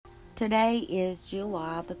Today is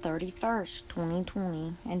July the 31st,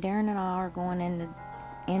 2020, and Darren and I are going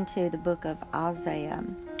into the book of Isaiah.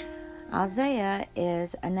 Isaiah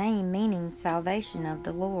is a name meaning salvation of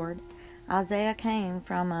the Lord. Isaiah came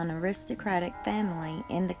from an aristocratic family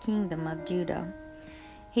in the kingdom of Judah.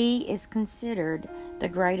 He is considered the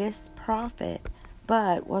greatest prophet,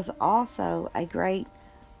 but was also a great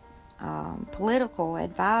political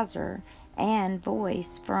advisor and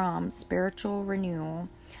voice from spiritual renewal.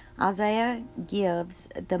 Isaiah gives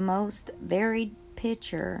the most varied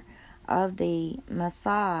picture of the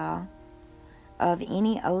Messiah of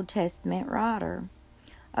any Old Testament writer.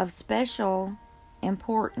 Of special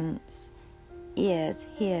importance is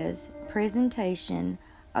his presentation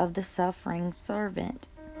of the suffering servant,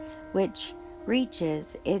 which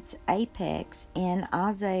reaches its apex in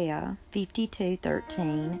Isaiah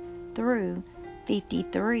 52:13 through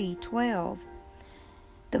 53:12.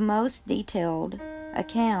 The most detailed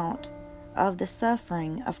account of the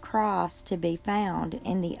suffering of Christ to be found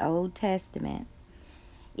in the Old Testament.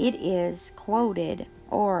 It is quoted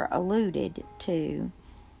or alluded to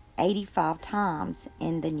 85 times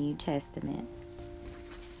in the New Testament.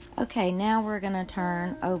 Okay, now we're going to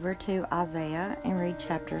turn over to Isaiah and read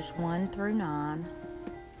chapters 1 through 9.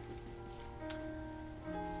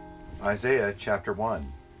 Isaiah chapter 1.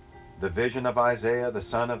 The vision of Isaiah the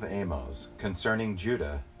son of Amos concerning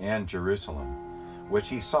Judah and Jerusalem, which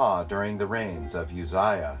he saw during the reigns of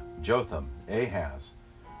Uzziah, Jotham, Ahaz,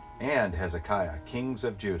 and Hezekiah, kings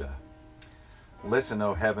of Judah. Listen,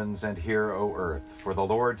 O heavens, and hear, O earth, for the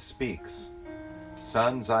Lord speaks.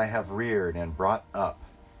 Sons I have reared and brought up,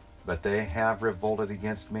 but they have revolted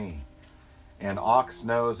against me. An ox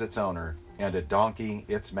knows its owner, and a donkey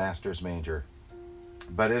its master's manger.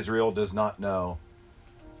 But Israel does not know.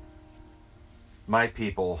 My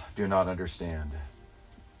people do not understand.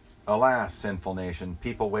 Alas, sinful nation,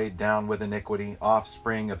 people weighed down with iniquity,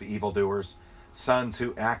 offspring of evildoers, sons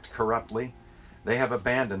who act corruptly. They have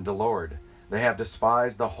abandoned the Lord. They have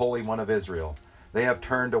despised the Holy One of Israel. They have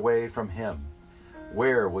turned away from him.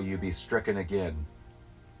 Where will you be stricken again,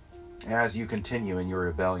 as you continue in your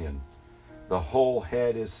rebellion? The whole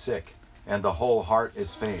head is sick, and the whole heart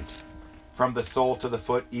is faint. From the sole to the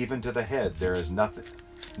foot, even to the head, there is nothing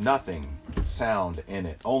sound in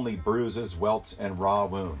it, only bruises, welts, and raw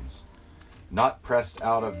wounds, not pressed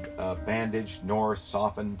out of bandage, nor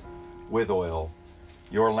softened with oil.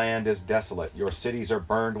 Your land is desolate, your cities are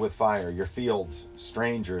burned with fire, your fields,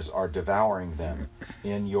 strangers are devouring them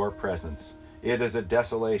in your presence. It is a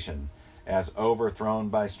desolation, as overthrown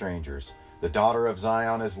by strangers. The daughter of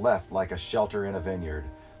Zion is left like a shelter in a vineyard,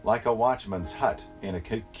 like a watchman's hut in a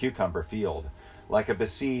cucumber field, like a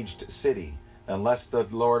besieged city. Unless the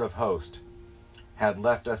Lord of hosts had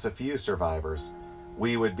left us a few survivors,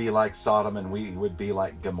 we would be like Sodom and we would be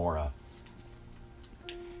like Gomorrah.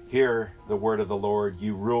 Hear the word of the Lord,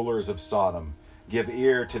 you rulers of Sodom. Give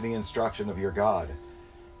ear to the instruction of your God.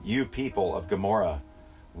 You people of Gomorrah,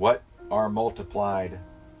 what are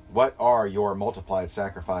your multiplied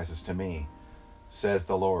sacrifices to me, says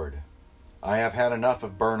the Lord. I have had enough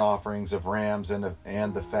of burnt offerings of rams and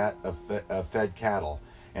the fat of fed cattle,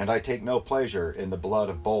 and I take no pleasure in the blood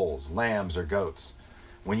of bulls, lambs, or goats.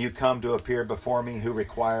 When you come to appear before me, who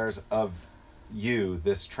requires of you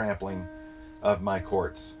this trampling of my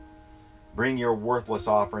courts? Bring your worthless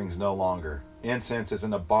offerings no longer. Incense is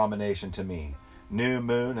an abomination to me. New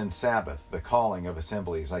moon and Sabbath, the calling of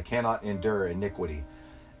assemblies. I cannot endure iniquity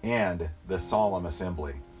and the solemn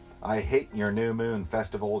assembly. I hate your new moon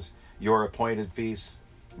festivals, your appointed feasts.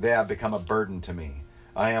 They have become a burden to me.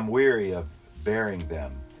 I am weary of bearing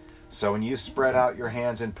them. So when you spread out your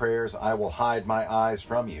hands in prayers, I will hide my eyes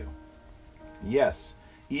from you. Yes,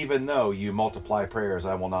 even though you multiply prayers,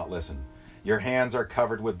 I will not listen. Your hands are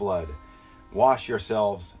covered with blood. Wash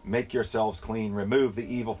yourselves, make yourselves clean, remove the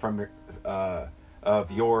evil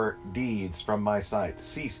of your deeds from my sight.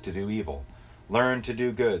 Cease to do evil. Learn to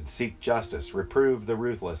do good, seek justice, reprove the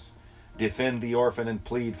ruthless, defend the orphan, and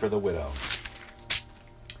plead for the widow.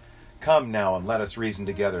 Come now and let us reason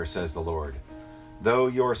together, says the Lord. Though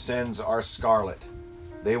your sins are scarlet,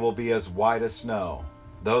 they will be as white as snow.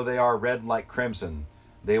 Though they are red like crimson,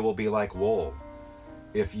 they will be like wool.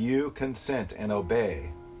 If you consent and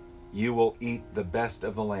obey, you will eat the best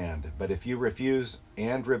of the land. But if you refuse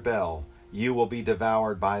and rebel, you will be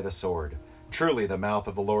devoured by the sword. Truly the mouth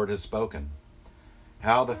of the Lord has spoken.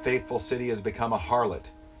 How the faithful city has become a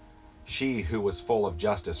harlot. She who was full of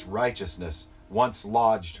justice, righteousness, once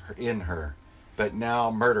lodged in her, but now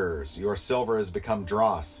murderers. Your silver has become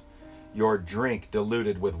dross, your drink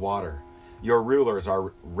diluted with water. Your rulers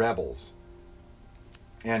are rebels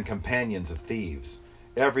and companions of thieves.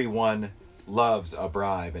 Everyone loves a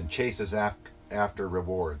bribe and chases after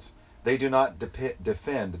rewards. They do not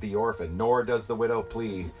defend the orphan, nor does the widow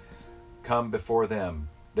plea come before them.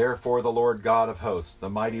 Therefore the Lord God of hosts, the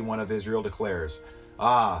mighty one of Israel, declares,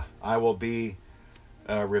 I will be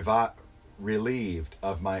relieved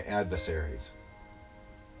of my adversaries,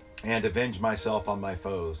 and avenge myself on my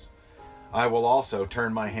foes. I will also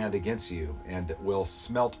turn my hand against you, and will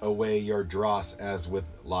smelt away your dross as with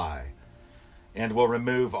lye, and will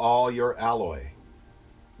remove all your alloy.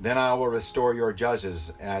 Then I will restore your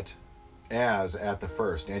judges as at the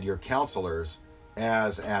first, and your counselors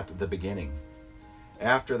as at the beginning.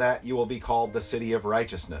 After that you will be called the city of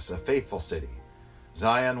righteousness, a faithful city.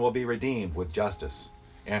 Zion will be redeemed with justice,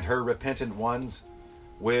 and her repentant ones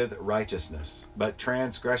with righteousness. But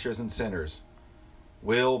transgressors and sinners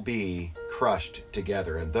will be crushed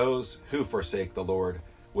together, and those who forsake the Lord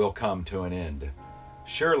will come to an end.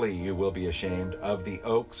 Surely you will be ashamed of the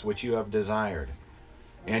oaks which you have desired,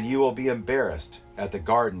 and you will be embarrassed at the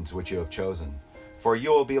gardens which you have chosen. For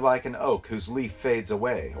you will be like an oak whose leaf fades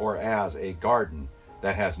away, or as a garden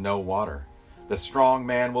that has no water. The strong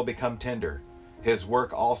man will become tender, his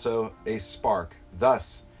work also a spark.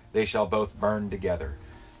 Thus they shall both burn together,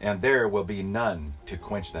 and there will be none to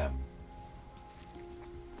quench them.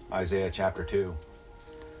 Isaiah chapter 2.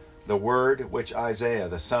 The word which Isaiah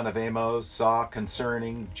the son of Amoz saw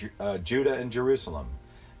concerning Judah and Jerusalem.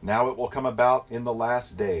 Now it will come about in the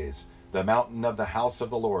last days, the mountain of the house of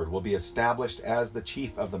the Lord will be established as the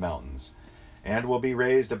chief of the mountains, and will be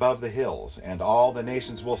raised above the hills, and all the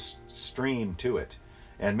nations will stream to it.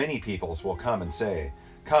 And many peoples will come and say,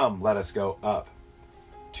 Come, let us go up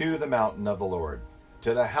to the mountain of the Lord,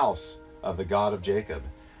 to the house of the God of Jacob,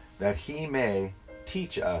 that he may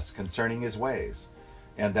teach us concerning his ways,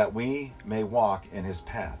 and that we may walk in his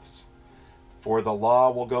paths. For the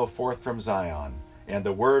law will go forth from Zion, and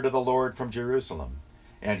the word of the Lord from Jerusalem,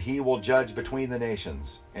 and he will judge between the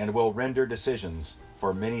nations, and will render decisions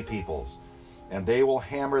for many peoples. And they will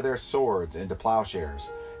hammer their swords into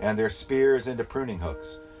plowshares, and their spears into pruning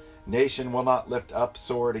hooks. Nation will not lift up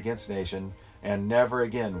sword against nation, and never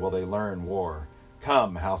again will they learn war.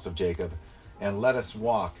 Come, house of Jacob, and let us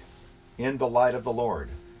walk in the light of the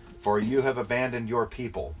Lord. For you have abandoned your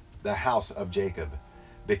people, the house of Jacob,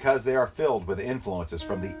 because they are filled with influences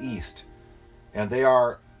from the east, and they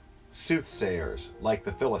are soothsayers like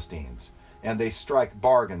the Philistines, and they strike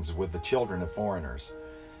bargains with the children of foreigners.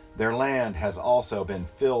 Their land has also been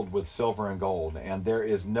filled with silver and gold, and there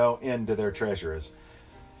is no end to their treasures.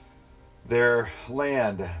 Their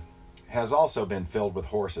land has also been filled with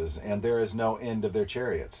horses, and there is no end of their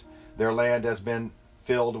chariots. Their land has been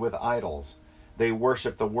filled with idols. They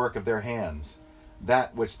worship the work of their hands,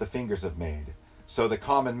 that which the fingers have made. So the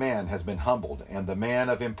common man has been humbled, and the man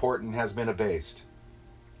of importance has been abased.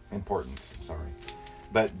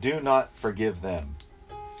 But do not forgive them.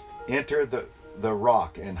 Enter the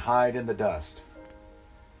rock and hide in the dust.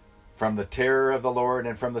 From the terror of the Lord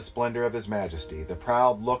and from the splendor of his majesty, the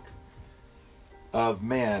proud look of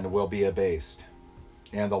man will be abased,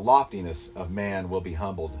 and the loftiness of man will be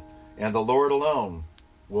humbled, and the Lord alone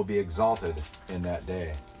will be exalted in that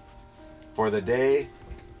day. For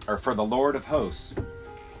the Lord of hosts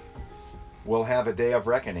will have a day of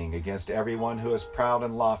reckoning against everyone who is proud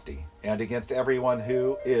and lofty, and against everyone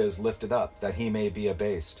who is lifted up, that he may be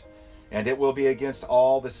abased. And it will be against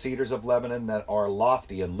all the cedars of Lebanon that are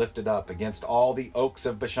lofty and lifted up, against all the oaks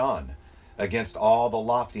of Bashan, against all the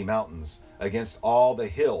lofty mountains, against all the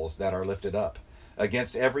hills that are lifted up,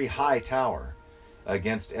 against every high tower,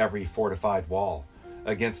 against every fortified wall,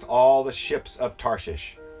 against all the ships of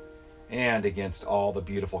Tarshish, and against all the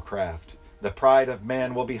beautiful craft. The pride of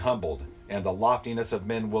man will be humbled, and the loftiness of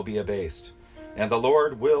men will be abased. And the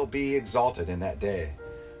Lord will be exalted in that day.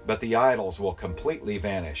 But the idols will completely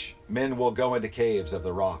vanish. Men will go into caves of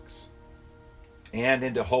the rocks, and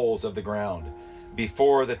into holes of the ground,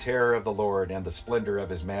 before the terror of the Lord and the splendor of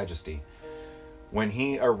his majesty. When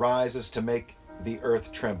he arises to make the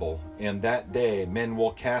earth tremble, in that day men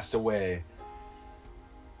will cast away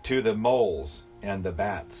to the moles and the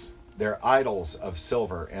bats their idols of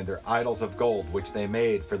silver and their idols of gold, which they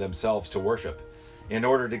made for themselves to worship, in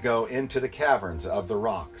order to go into the caverns of the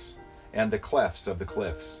rocks and the clefts of the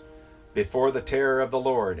cliffs, before the terror of the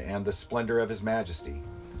Lord and the splendor of his majesty.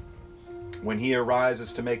 When he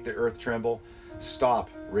arises to make the earth tremble, stop,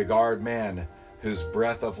 regard man, whose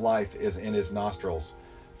breath of life is in his nostrils,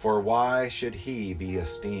 for why should he be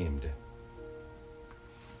esteemed?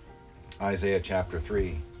 Isaiah chapter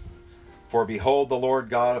 3. For behold, the Lord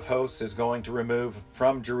God of hosts is going to remove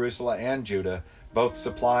from Jerusalem and Judah both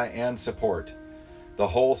supply and support, the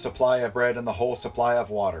whole supply of bread and the whole supply of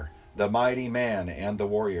water, the mighty man and the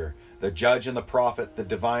warrior, the judge and the prophet, the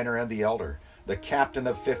diviner and the elder, the captain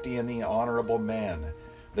of 50 and the honorable man,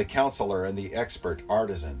 the counselor and the expert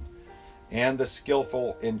artisan, and the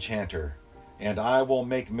skillful enchanter. And I will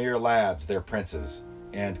make mere lads their princes,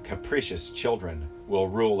 and capricious children will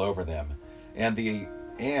rule over them, and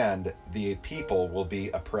the people will be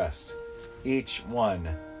oppressed, each one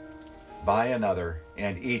by another,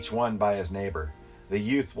 and each one by his neighbor. The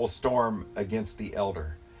youth will storm against the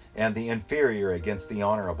elder, and the inferior against the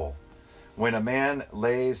honorable. When a man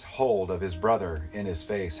lays hold of his brother in his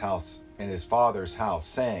father's house,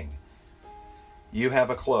 saying, "You have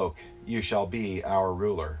a cloak, you shall be our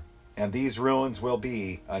ruler, and these ruins will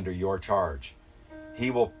be under your charge," he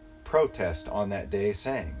will protest on that day,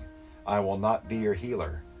 saying, "I will not be your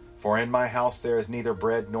healer, for in my house there is neither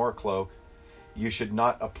bread nor cloak. You should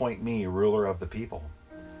not appoint me ruler of the people.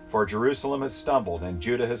 For Jerusalem has stumbled and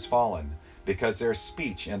Judah has fallen, because their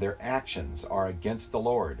speech and their actions are against the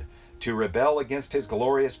Lord, to rebel against his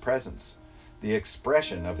glorious presence. The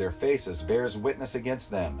expression of their faces bears witness against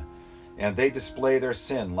them, and they display their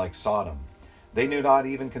sin like Sodom. They do not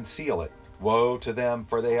even conceal it. Woe to them,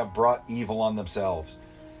 for they have brought evil on themselves.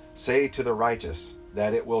 Say to the righteous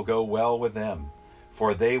that it will go well with them,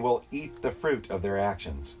 for they will eat the fruit of their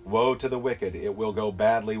actions. Woe to the wicked, it will go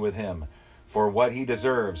badly with him, for what he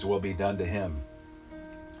deserves will be done to him.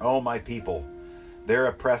 O my people, their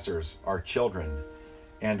oppressors are children,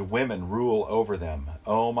 and women rule over them.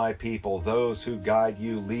 O my people, those who guide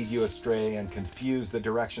you lead you astray and confuse the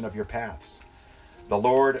direction of your paths. The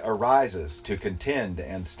Lord arises to contend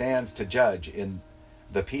and stands to judge in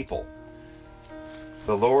the people.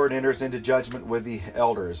 The Lord enters into judgment with the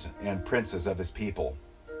elders and princes of his people.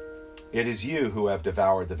 It is you who have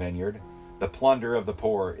devoured the vineyard. The plunder of the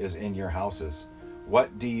poor is in your houses.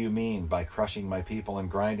 What do you mean by crushing my people and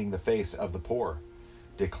grinding the face of the poor?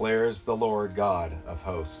 Declares the Lord God of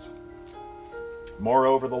hosts.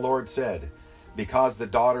 Moreover, the Lord said, because the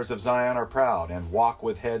daughters of Zion are proud and walk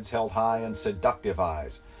with heads held high and seductive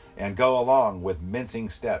eyes, and go along with mincing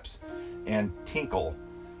steps, and tinkle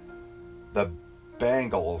the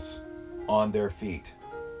bangles on their feet.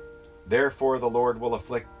 Therefore the Lord will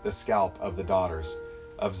afflict the scalp of the daughters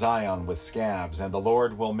of Zion with scabs, and the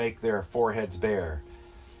Lord will make their foreheads bare.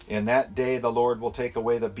 In that day the Lord will take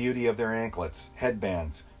away the beauty of their anklets,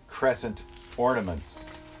 headbands, crescent ornaments,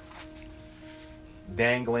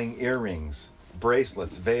 dangling earrings,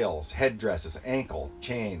 bracelets, veils, headdresses, ankle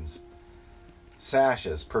chains,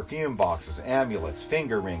 sashes, perfume boxes, amulets,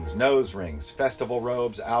 finger rings, nose rings, festival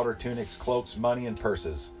robes, outer tunics, cloaks, money, and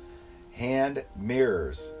purses, hand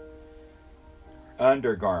mirrors,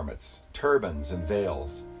 undergarments, turbans, and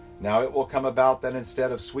veils. Now it will come about that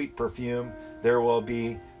instead of sweet perfume, there will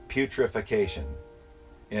be putrefaction.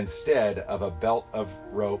 Instead of a belt of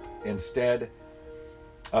rope, instead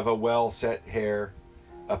of a well-set hair,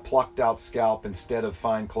 a plucked-out scalp instead of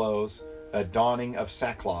fine clothes, a donning of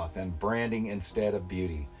sackcloth and branding instead of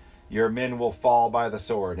beauty. Your men will fall by the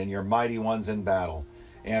sword, and your mighty ones in battle,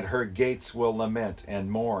 and her gates will lament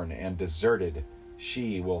and mourn, and deserted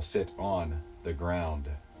she will sit on the ground.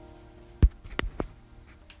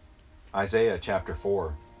 Isaiah chapter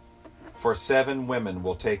 4. For 7 women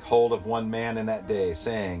will take hold of one man in that day,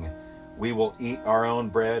 saying, we will eat our own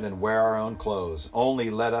bread and wear our own clothes.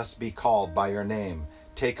 Only let us be called by your name.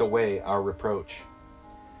 Take away our reproach.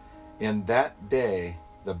 In that day,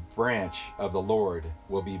 the branch of the Lord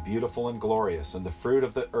will be beautiful and glorious, and the fruit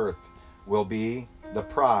of the earth will be the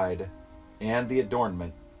pride and the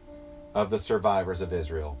adornment of the survivors of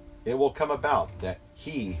Israel. It will come about that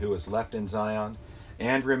he who is left in Zion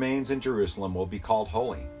and remains in Jerusalem will be called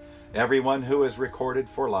holy, everyone who is recorded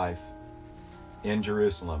for life in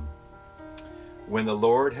Jerusalem. When the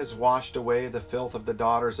Lord has washed away the filth of the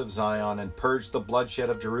daughters of Zion and purged the bloodshed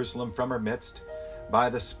of Jerusalem from her midst by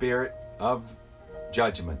the spirit of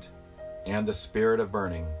judgment and the spirit of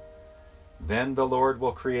burning, then the Lord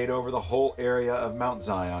will create over the whole area of Mount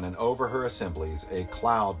Zion and over her assemblies a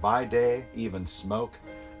cloud by day, even smoke,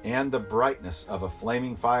 and the brightness of a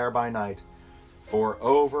flaming fire by night. For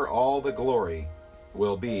over all the glory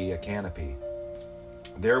will be a canopy.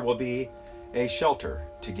 There will be a shelter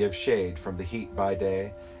to give shade from the heat by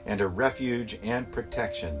day, and a refuge and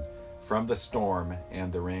protection from the storm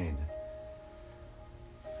and the rain.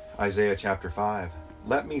 Isaiah chapter 5.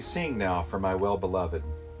 Let me sing now for my well-beloved,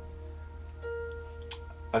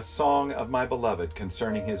 a song of my beloved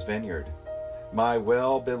concerning his vineyard. My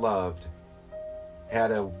well-beloved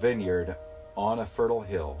had a vineyard on a fertile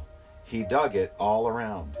hill. He dug it all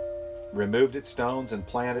around, removed its stones, and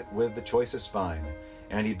planted it with the choicest vine,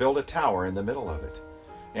 And he built a tower in the middle of it,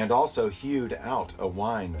 and also hewed out a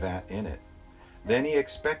wine vat in it. Then he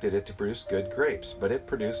expected it to produce good grapes, but it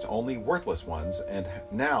produced only worthless ones. And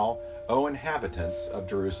now, O inhabitants of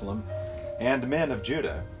Jerusalem and men of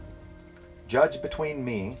Judah, judge between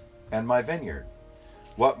me and my vineyard.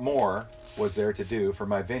 What more was there to do for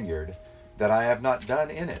my vineyard that I have not done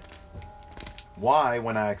in it? Why,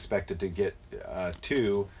 when I expected to get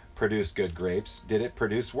to produce good grapes, did it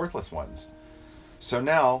produce worthless ones? So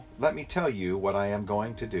now let me tell you what I am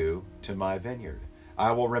going to do to my vineyard.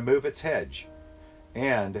 I will remove its hedge,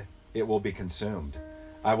 and it will be consumed.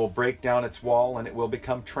 I will break down its wall, and it will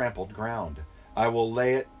become trampled ground. I will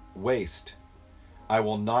lay it waste. I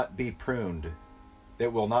will not be pruned.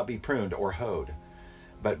 It will not be pruned or hoed,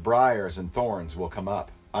 but briars and thorns will come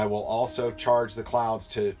up. I will also charge the clouds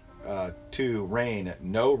to rain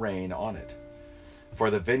no rain on it.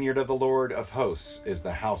 For the vineyard of the Lord of hosts is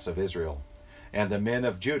the house of Israel, and the men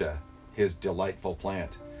of Judah his delightful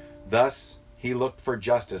plant. Thus he looked for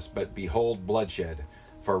justice, but behold bloodshed,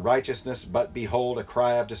 for righteousness, but behold a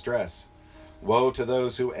cry of distress. Woe to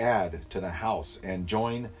those who add to the house and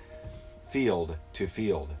join field to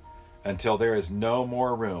field, until there is no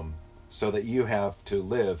more room, so that you have to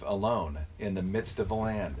live alone in the midst of the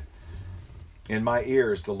land. In my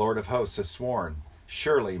ears the Lord of hosts has sworn,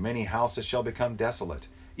 surely many houses shall become desolate,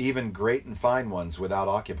 even great and fine ones without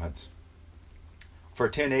occupants. For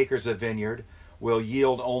 10 acres of vineyard will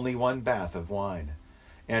yield only 1 bath of wine,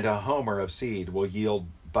 and a homer of seed will yield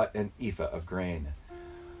but an ephah of grain.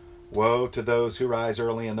 Woe to those who rise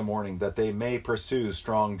early in the morning, that they may pursue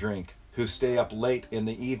strong drink, who stay up late in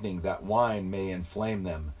the evening, that wine may inflame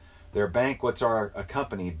them. Their banquets are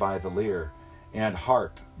accompanied by the lyre, and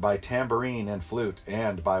harp, by tambourine and flute,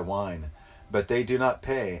 and by wine. But they do not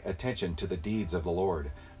pay attention to the deeds of the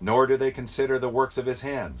Lord, nor do they consider the works of his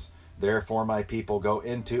hands. Therefore my people go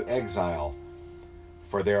into exile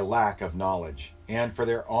for their lack of knowledge, and for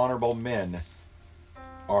their honorable men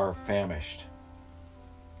are famished,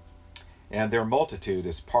 and their multitude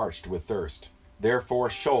is parched with thirst. Therefore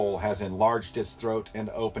Sheol has enlarged its throat and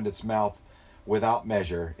opened its mouth without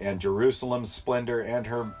measure, and Jerusalem's splendor and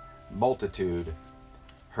her multitude,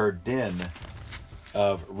 her din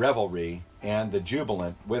of revelry, and the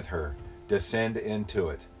jubilant with her, descend into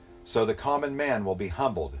it. So the common man will be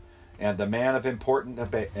humbled, and the man of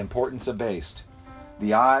importance abased.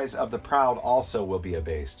 The eyes of the proud also will be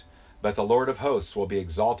abased, but the Lord of hosts will be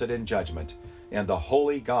exalted in judgment, and the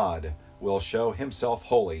holy God will show himself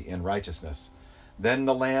holy in righteousness. Then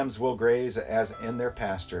the lambs will graze as in their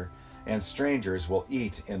pasture, and strangers will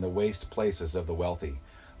eat in the waste places of the wealthy.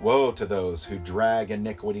 Woe to those who drag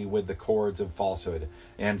iniquity with the cords of falsehood,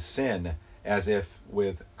 and sin as if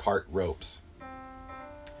with cart ropes.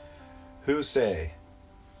 Who say,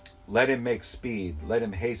 let him make speed, let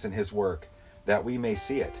him hasten his work, that we may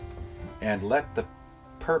see it. And let the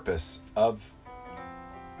purpose of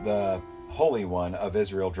the Holy One of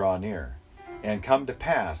Israel draw near, and come to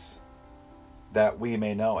pass, that we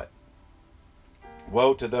may know it.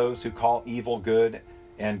 Woe to those who call evil good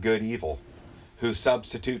and good evil, who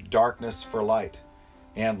substitute darkness for light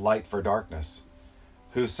and light for darkness,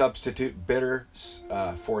 who substitute bitter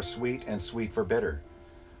for sweet and sweet for bitter.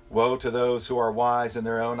 Woe to those who are wise in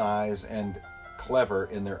their own eyes and clever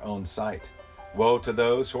in their own sight. Woe to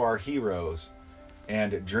those who are heroes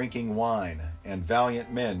and drinking wine, and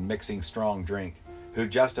valiant men mixing strong drink, who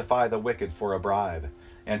justify the wicked for a bribe,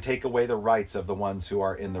 and take away the rights of the ones who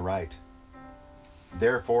are in the right.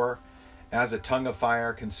 Therefore, as a tongue of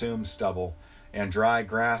fire consumes stubble, and dry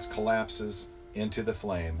grass collapses into the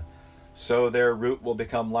flame, so their root will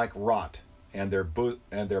become like rot, and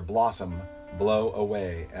their blossom blow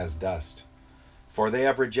away as dust. For they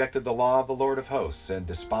have rejected the law of the Lord of hosts, and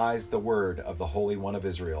despised the word of the Holy One of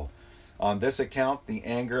Israel. On this account the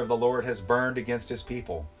anger of the Lord has burned against his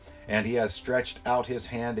people, and he has stretched out his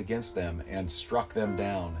hand against them, and struck them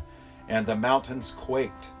down. And the mountains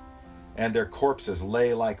quaked, and their corpses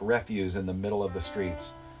lay like refuse in the middle of the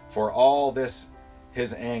streets. For all this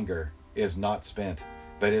his anger is not spent,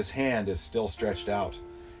 but his hand is still stretched out.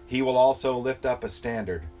 He will also lift up a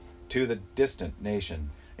standard to the distant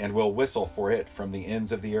nation, and will whistle for it from the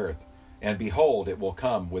ends of the earth. And behold, it will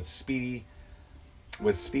come with speed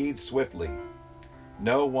swiftly.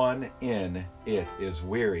 No one in it is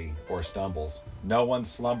weary or stumbles. No one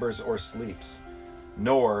slumbers or sleeps.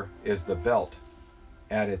 Nor is the belt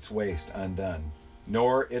at its waist undone,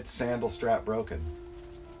 nor its sandal strap broken.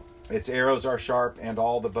 Its arrows are sharp, and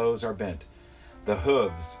all the bows are bent. The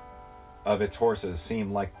hooves of its horses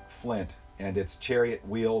seem like flint, and its chariot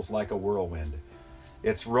wheels like a whirlwind.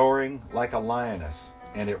 It's roaring like a lioness,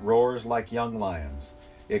 and it roars like young lions.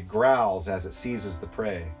 It growls as it seizes the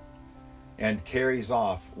prey, and carries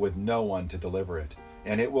off with no one to deliver it.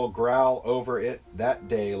 And it will growl over it that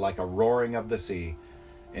day like a roaring of the sea.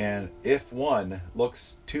 And if one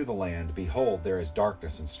looks to the land, behold, there is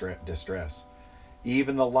darkness and distress.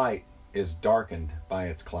 Even the light is darkened by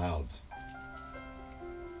its clouds.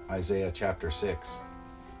 Isaiah chapter 6.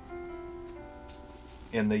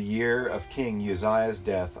 In the year of King Uzziah's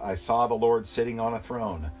death, I saw the Lord sitting on a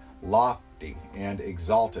throne, lofty and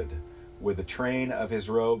exalted, with the train of his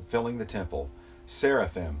robe filling the temple.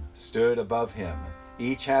 Seraphim stood above him,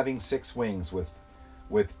 each having 6 wings.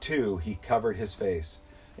 With 2 he covered his face,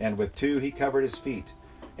 and with 2 he covered his feet,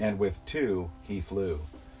 and with 2 he flew.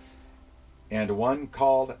 And one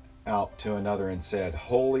called out to another and said,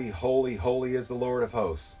 Holy, holy, holy is the Lord of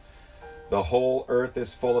hosts. The whole earth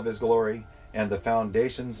is full of his glory. And the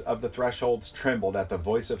foundations of the thresholds trembled at the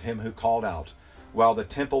voice of him who called out, while the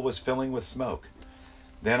temple was filling with smoke.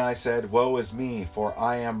 Then I said, Woe is me, for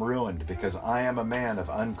I am ruined, because I am a man of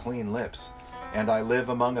unclean lips, and I live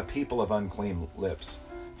among a people of unclean lips.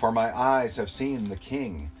 For my eyes have seen the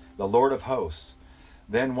King, the Lord of hosts.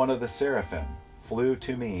 Then one of the seraphim flew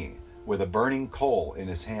to me with a burning coal in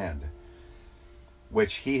his hand,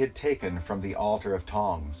 which he had taken from the altar of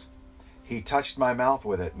tongs. He touched my mouth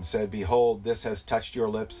with it and said, Behold, this has touched your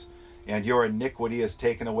lips, and your iniquity is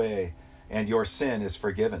taken away, and your sin is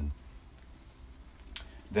forgiven.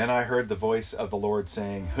 Then I heard the voice of the Lord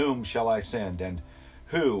saying, Whom shall I send, and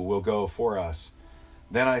who will go for us?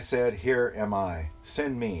 Then I said, Here am I,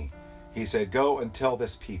 send me. He said, Go and tell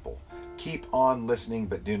this people, keep on listening,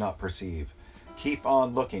 but do not perceive. Keep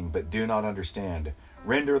on looking, but do not understand.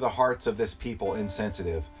 Render the hearts of this people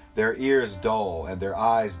insensitive, their ears dull, and their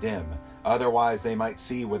eyes dim. Otherwise they might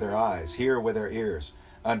see with their eyes, hear with their ears,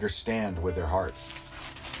 understand with their hearts,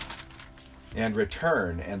 and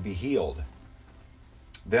return and be healed.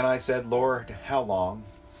 Then I said, Lord, how long?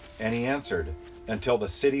 And he answered, Until the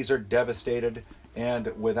cities are devastated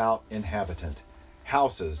and without inhabitant.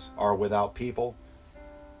 Houses are without people,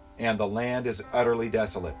 and the land is utterly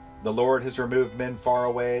desolate. The Lord has removed men far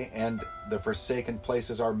away, and the forsaken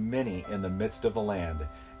places are many in the midst of the land.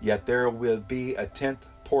 Yet there will be a 10th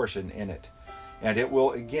portion in it, and it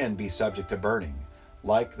will again be subject to burning,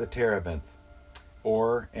 like the terebinth,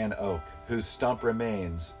 or an oak, whose stump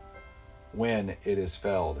remains when it is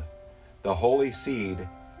felled. The holy seed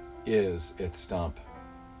is its stump.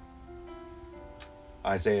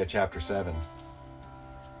 Isaiah chapter 7.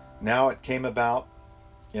 Now it came about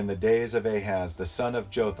in the days of Ahaz, the son of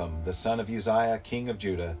Jotham, the son of Uzziah, king of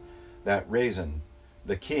Judah, that Rezin,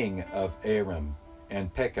 the king of Aram,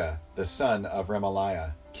 and Pekah, the son of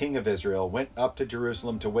Remaliah, king of Israel, went up to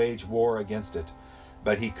Jerusalem to wage war against it,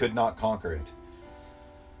 but he could not conquer it.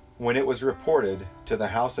 When it was reported to the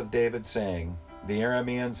house of David, saying, The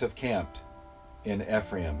Arameans have camped in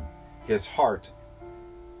Ephraim, his heart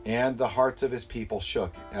and the hearts of his people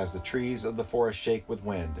shook, as the trees of the forest shake with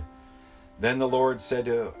wind. Then the Lord said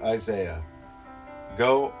to Isaiah,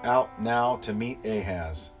 Go out now to meet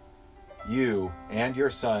Ahaz, you and your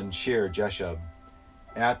son Shear-Jeshub,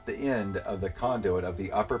 at the end of the conduit of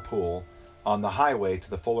the upper pool, on the highway to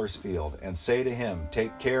the fuller's field, and say to him,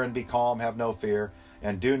 Take care and be calm, have no fear,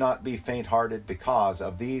 and do not be faint-hearted because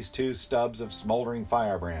of these 2 stubs of smoldering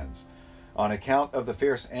firebrands, on account of the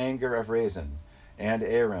fierce anger of Rezin and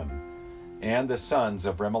Aram, and the sons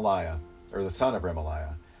of Remaliah, or the son of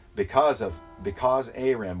Remaliah, because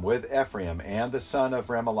Aram with Ephraim and the son of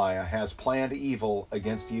Remaliah has planned evil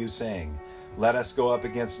against you, saying, Let us go up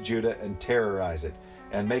against Judah and terrorize it,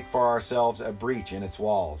 and make for ourselves a breach in its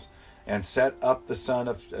walls, and set up the son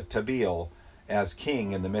of Tabeel as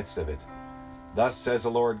king in the midst of it. Thus says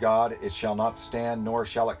the Lord God, It shall not stand, nor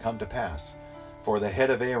shall it come to pass. For the head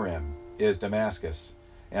of Aram is Damascus,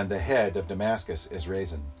 and the head of Damascus is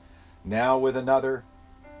Rezin. Now within another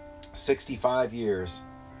 65 years,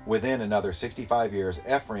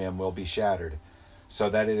 Ephraim will be shattered, so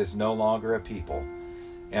that it is no longer a people.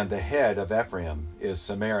 And the head of Ephraim is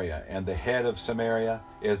Samaria, and the head of Samaria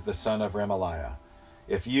is the son of Remaliah.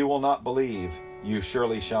 If you will not believe, you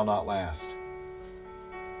surely shall not last.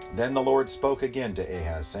 Then the Lord spoke again to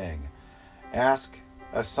Ahaz, saying, Ask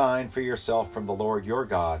a sign for yourself from the Lord your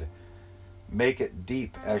God. Make it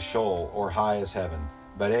deep as Sheol, or high as heaven.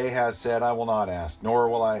 But Ahaz said, I will not ask, nor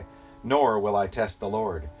will I test the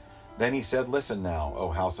Lord. Then he said, Listen now, O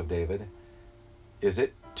house of David. Is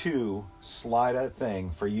it too slight a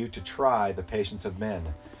thing for you to try the patience of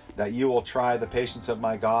men, that you will try the patience of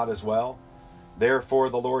my God as well? Therefore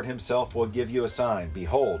the Lord himself will give you a sign.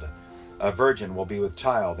 Behold, a virgin will be with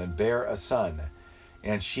child and bear a son,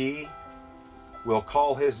 and she will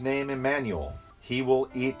call his name Emmanuel. He will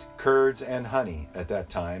eat curds and honey at that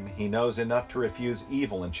time. He knows enough to refuse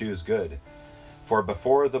evil and choose good. For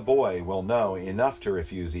before the boy will know enough to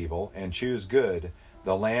refuse evil and choose good,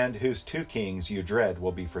 the land whose 2 kings you dread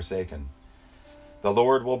will be forsaken. The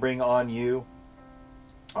Lord will bring on you,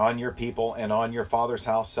 on your people, and on your father's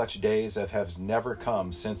house such days as have never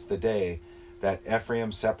come since the day that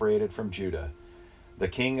Ephraim separated from Judah, the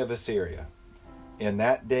king of Assyria. In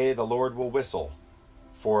that day the Lord will whistle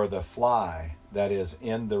for the fly that is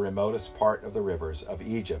in the remotest part of the rivers of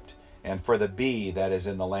Egypt, and for the bee that is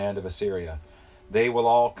in the land of Assyria. They will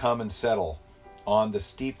all come and settle on the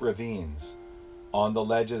steep ravines, on the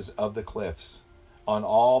ledges of the cliffs, on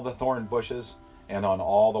all the thorn bushes, and on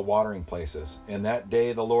all the watering places. In that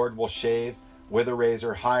day the Lord will shave with a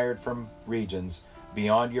razor hired from regions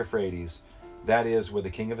beyond Euphrates, that is, with the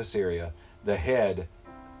king of Assyria, the head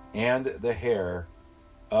and the hair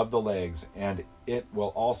of the legs, and it will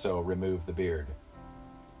also remove the beard.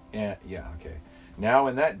 Now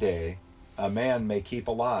in that day, a man may keep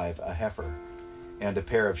alive a heifer and a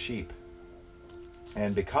pair of sheep.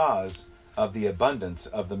 And because of the abundance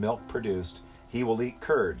of the milk produced, he will eat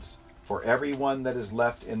curds. For every one that is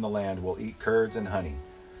left in the land will eat curds and honey.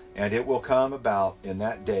 And it will come about in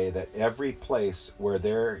that day that every place where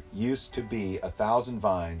there used to be 1,000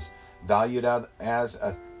 vines, valued at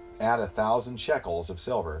 1,000 shekels of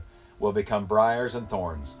silver, will become briars and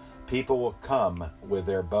thorns. People will come with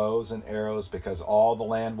their bows and arrows, because all the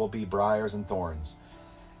land will be briars and thorns.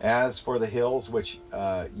 As for the hills which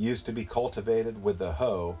used to be cultivated with the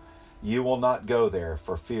hoe, you will not go there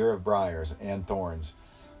for fear of briars and thorns,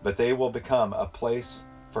 but they will become a place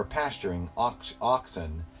for pasturing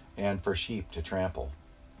oxen and for sheep to trample.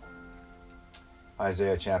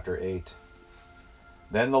 Isaiah chapter 8.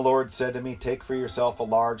 Then the Lord said to me, take for yourself a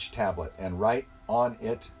large tablet and write on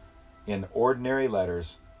it in ordinary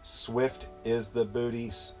letters, swift is the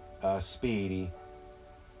booty, speedy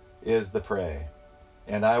is the prey.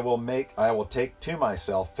 And I will take to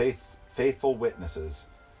myself faithful witnesses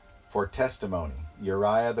for testimony,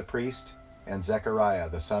 Uriah the priest and Zechariah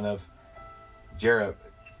the son of Jeberechiah.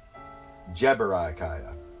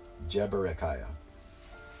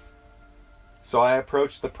 So I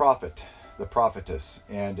approached the prophet, the prophetess,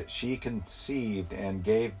 and she conceived and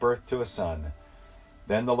gave birth to a son.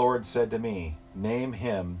 Then the Lord said to me, name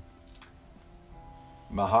him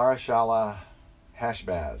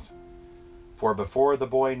Maher-shalal-hash-baz. For before the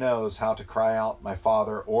boy knows how to cry out, my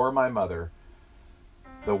father or my mother,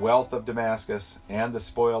 the wealth of Damascus and the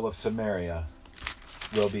spoil of Samaria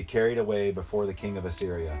will be carried away before the king of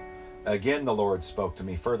Assyria. Again the Lord spoke to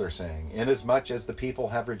me further, saying, inasmuch as the people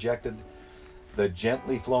have rejected the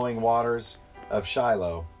gently flowing waters of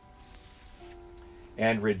Shiloh,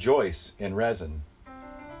 and rejoice in Rezin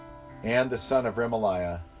and the son of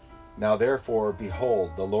Remaliah, now therefore,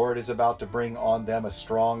 behold, the Lord is about to bring on them the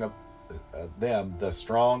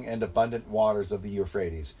strong and abundant waters of the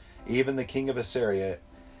Euphrates, even the king of Assyria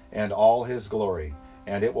and all his glory,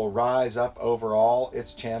 and it will rise up over all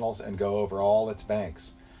its channels and go over all its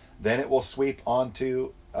banks. Then it will sweep on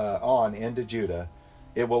into Judah.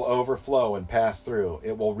 It will overflow and pass through.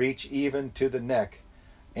 It will reach even to the neck,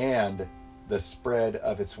 and the spread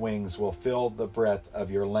of its wings will fill the breadth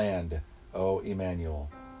of your land, O Emmanuel.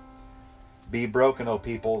 Be broken, O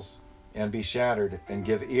peoples, and be shattered, and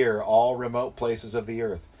give ear, all remote places of the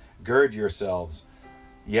earth. Gird yourselves,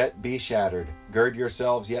 yet be shattered. Gird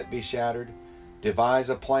yourselves, yet be shattered. Devise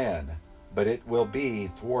a plan, but it will be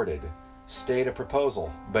thwarted. State a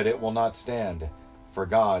proposal, but it will not stand, for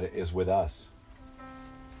God is with us.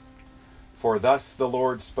 For thus the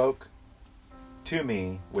Lord spoke to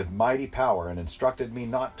me with mighty power, and instructed me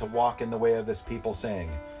not to walk in the way of this people, saying,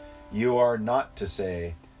 you are not to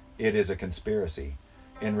say, it is a conspiracy.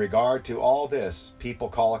 In regard to all this, people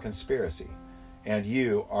call a conspiracy, and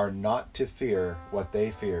you are not to fear what they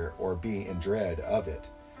fear, or be in dread of it.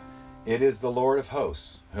 It is the Lord of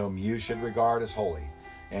hosts, whom you should regard as holy,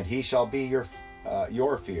 and he shall be your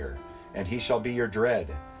fear, and he shall be your dread.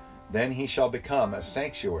 Then he shall become a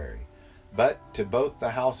sanctuary, but to both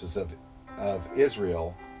the houses of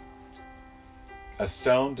Israel, a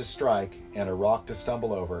stone to strike, and a rock to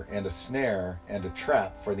stumble over, and a snare and a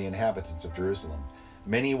trap for the inhabitants of Jerusalem.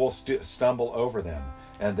 Many will stumble over them,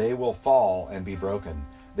 and they will fall and be broken.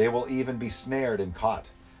 They will even be snared and caught.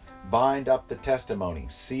 Bind up the testimony,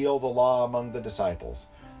 seal the law among the disciples,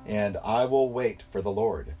 and I will wait for the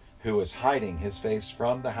Lord, who is hiding his face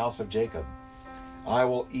from the house of Jacob. I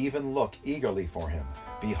will even look eagerly for him.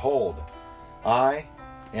 Behold, I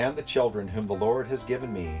and the children whom the Lord has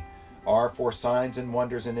given me are for signs and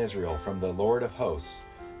wonders in Israel from the Lord of hosts,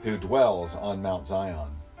 who dwells on Mount Zion.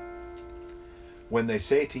 When they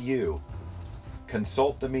say to you,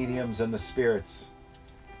 consult the mediums and the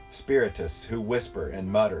spiritists who whisper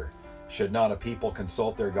and mutter, should not a people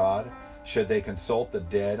consult their God? Should they consult the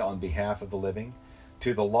dead on behalf of the living?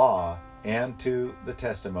 To the law and to the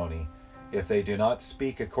testimony, if they do not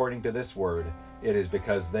speak according to this word, it is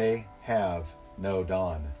because they have no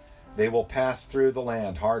dawn. They will pass through the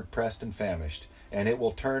land hard-pressed and famished, and it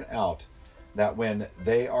will turn out that when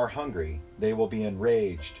they are hungry, they will be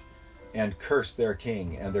enraged and curse their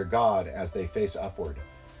king and their God as they face upward.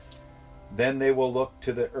 Then they will look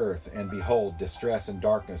to the earth and behold distress and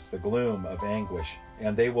darkness, the gloom of anguish,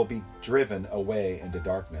 and they will be driven away into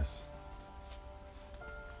darkness.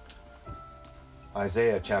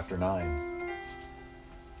 Isaiah chapter 9.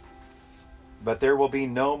 But there will be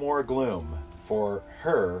no more gloom for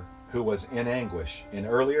her who was in anguish. In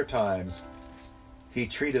earlier times, he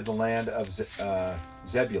treated the land of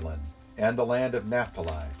Zebulun and the land of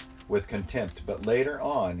Naphtali with contempt, but later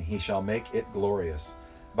on he shall make it glorious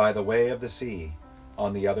by the way of the sea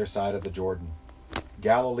on the other side of the Jordan,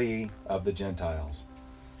 Galilee of the Gentiles.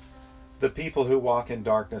 The people who walk in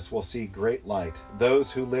darkness will see great light.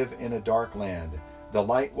 Those who live in a dark land, the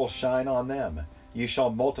light will shine on them. You shall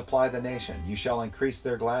multiply the nation. You shall increase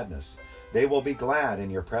their gladness. They will be glad in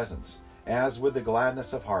your presence, as with the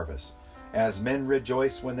gladness of harvest, as men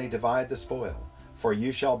rejoice when they divide the spoil. For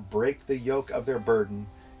you shall break the yoke of their burden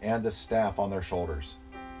and the staff on their shoulders,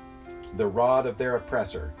 the rod of their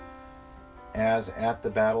oppressor, as at the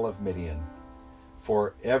battle of Midian.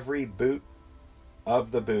 For every boot of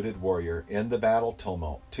the booted warrior in the battle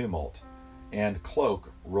tumult, and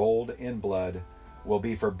cloak rolled in blood will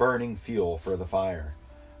be for burning fuel for the fire.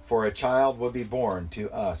 For a child will be born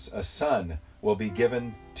to us, a son will be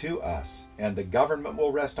given to us, and the government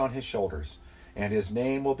will rest on his shoulders, and his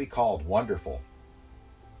name will be called Wonderful,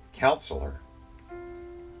 Counselor,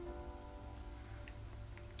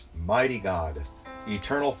 Mighty God,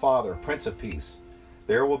 Eternal Father, Prince of Peace.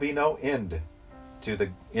 There will be no end to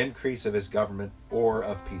the increase of his government or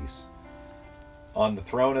of peace. On the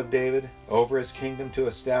throne of David, over his kingdom, to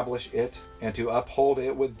establish it and to uphold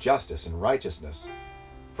it with justice and righteousness,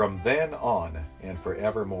 from then on and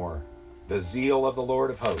forevermore. The zeal of the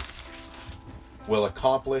Lord of hosts will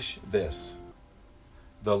accomplish this.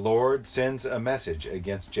 The Lord sends a message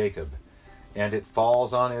against Jacob, and it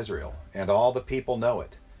falls on Israel, and all the people know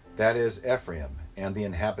it. That is Ephraim and the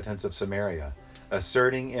inhabitants of Samaria,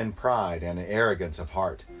 asserting in pride and arrogance of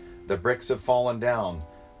heart. The bricks have fallen down,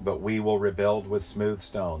 but we will rebuild with smooth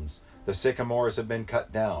stones. The sycamores have been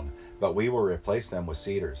cut down, but we will replace them with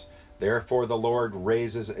cedars. Therefore the Lord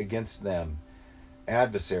raises against them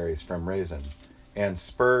adversaries from Rezin, and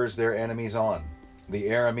spurs their enemies on, the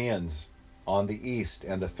Arameans on the east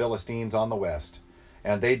and the Philistines on the west,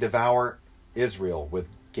 and they devour Israel with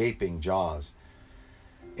gaping jaws.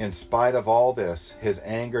 In spite of all this, his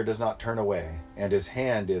anger does not turn away, and his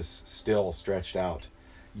hand is still stretched out.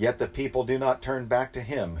 Yet the people do not turn back to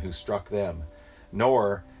him who struck them,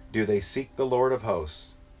 nor do they seek the Lord of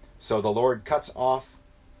hosts. So the Lord cuts off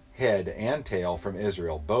head and tail from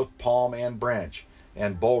Israel, both palm and branch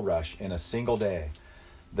and bulrush in a single day.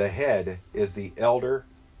 The head is the elder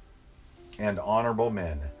and honorable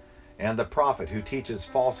men, and the prophet who teaches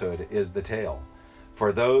falsehood is the tail.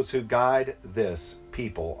 For those who guide this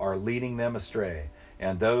people are leading them astray,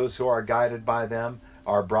 and those who are guided by them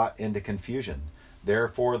are brought into confusion.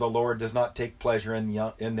 Therefore the Lord does not take pleasure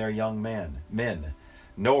in their young men,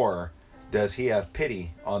 nor does he have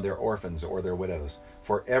pity on their orphans or their widows.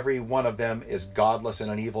 For every one of them is godless and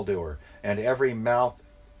an evildoer, and every mouth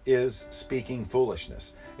is speaking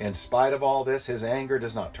foolishness. In spite of all this, his anger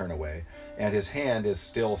does not turn away, and his hand is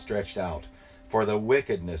still stretched out. For the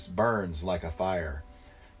wickedness burns like a fire.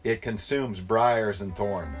 It consumes briars and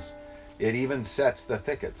thorns. It even sets the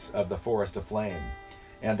thickets of the forest aflame,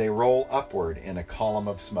 and they roll upward in a column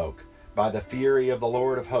of smoke. By the fury of the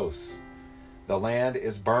Lord of hosts, the land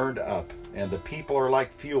is burned up, and the people are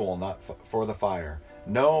like fuel not for the fire.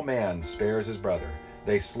 No man spares his brother.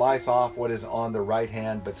 They slice off what is on the right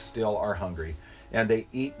hand, but still are hungry. And they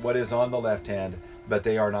eat what is on the left hand, but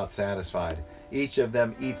they are not satisfied. Each of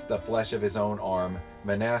them eats the flesh of his own arm.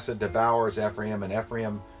 Manasseh devours Ephraim, and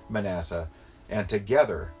Ephraim Manasseh, and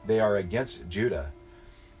together they are against Judah.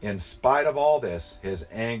 In spite of all this, his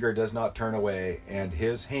anger does not turn away, and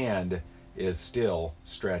his hand is still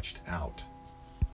stretched out.